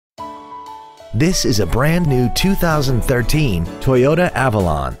This is a brand new 2013 Toyota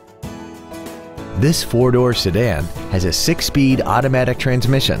Avalon. This four-door sedan has a 6-speed automatic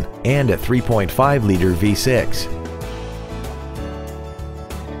transmission and a 3.5-liter V6.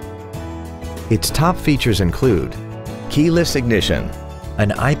 Its top features include keyless ignition,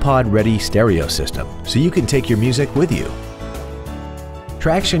 an iPod-ready stereo system so you can take your music with you,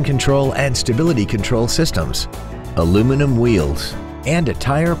 traction control and stability control systems, aluminum wheels, and a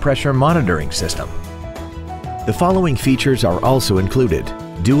tire pressure monitoring system. The following features are also included: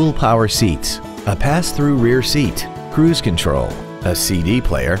 dual power seats, a pass-through rear seat, cruise control, a CD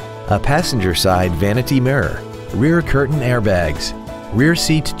player, a passenger side vanity mirror, rear curtain airbags, rear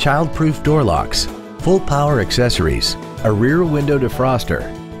seat child-proof door locks, full power accessories, a rear window defroster,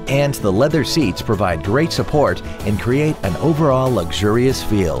 and the leather seats provide great support and create an overall luxurious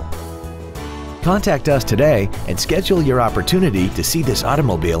feel. Contact us today and schedule your opportunity to see this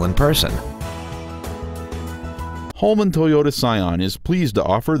automobile in person. Holman Toyota Scion is pleased to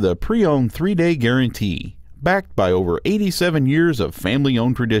offer the pre-owned 3-day guarantee. Backed by over 87 years of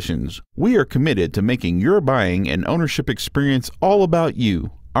family-owned traditions, we are committed to making your buying and ownership experience all about you,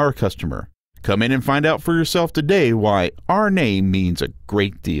 our customer. Come in and find out for yourself today why our name means a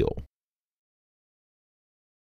great deal.